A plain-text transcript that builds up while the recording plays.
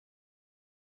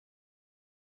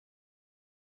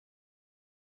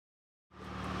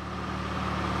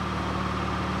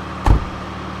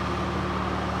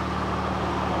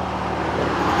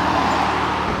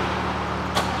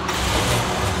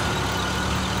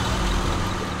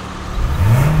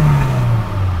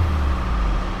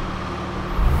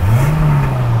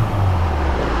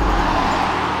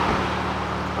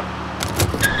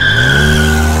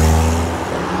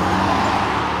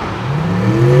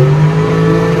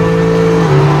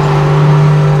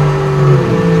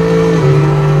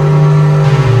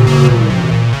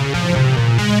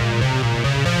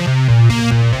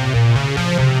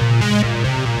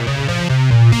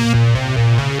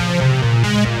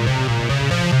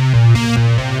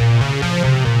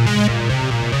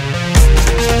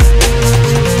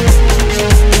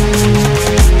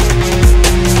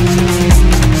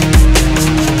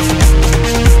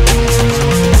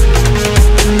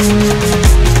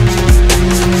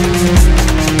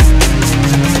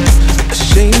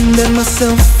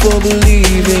myself for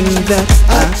believing that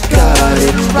I got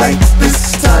it right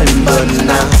this time, but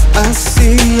now I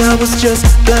see I was just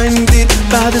blinded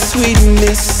by the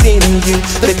sweetness in you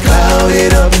that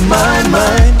clouded up my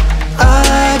mind.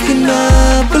 I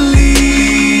cannot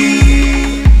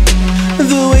believe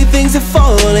the way things are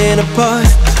falling apart.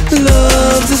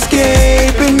 Love's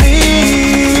escaping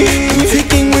me,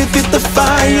 taking with it the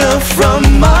fire from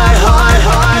my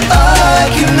heart. I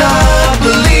cannot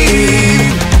believe,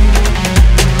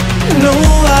 no,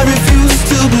 I refuse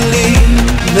to believe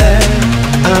that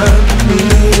I'm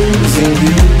losing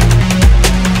you.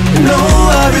 No,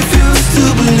 I refuse to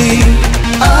believe,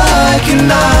 I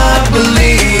cannot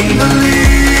believe.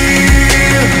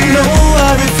 No,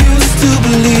 I refuse to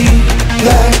believe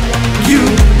that you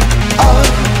are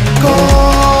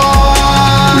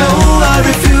gone. No, I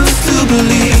refuse to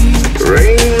believe.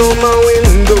 Rain on my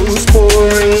windows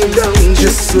pouring down,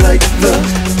 just like the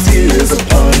tears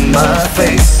upon my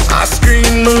face. I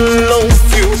scream alone,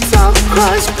 futile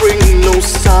cries bring no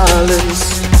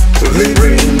silence, they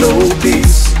bring no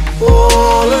peace.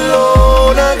 All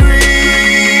alone I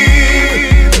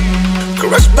grieve,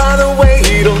 crushed by the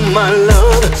weight of my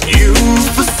love. You've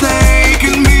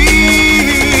forsaken me,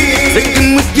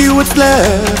 taken with you what's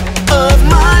left of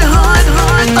my heart.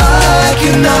 I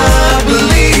cannot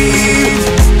believe,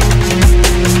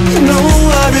 no,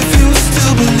 I refuse to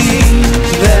believe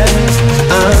that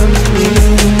I'm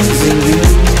losing you.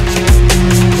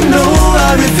 No, I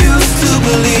refuse to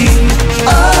believe, I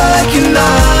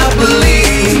cannot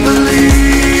believe.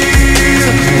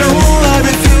 No, I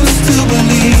refuse to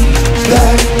believe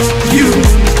that you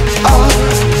are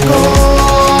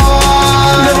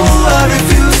gone. No, I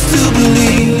refuse to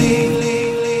believe.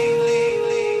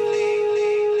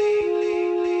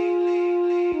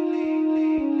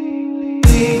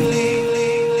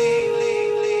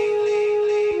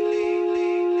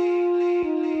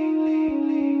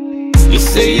 You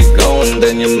say you're going,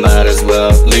 then you might as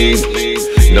well leave.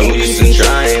 No use in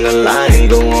trying to lie and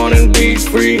go on and be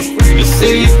free. You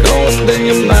say you're going, then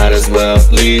you might as well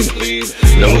leave.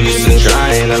 No use in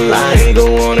trying to lie and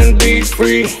go on and be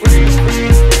free.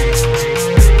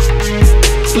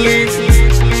 Leave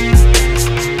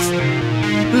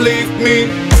me.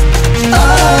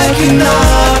 I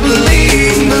cannot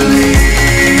believe,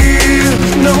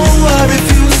 no, I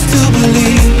refuse to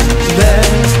believe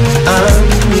that I'm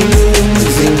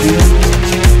losing you.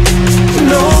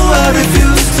 No, I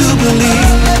refuse to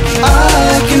believe, I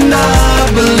cannot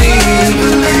believe.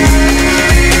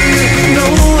 No,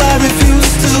 I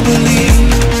refuse to believe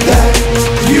that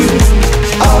you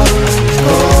are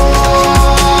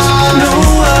gone. No,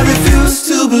 I refuse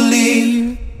to believe.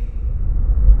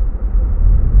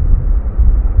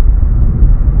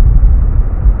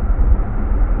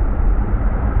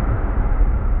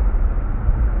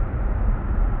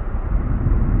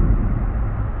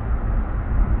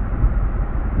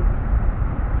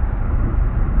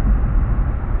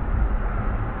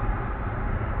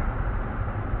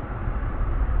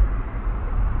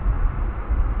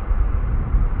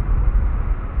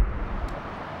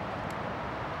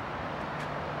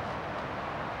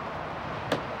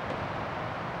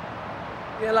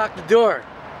 Yeah, lock the door.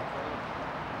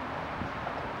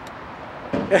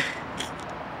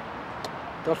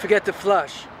 Don't forget to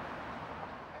flush.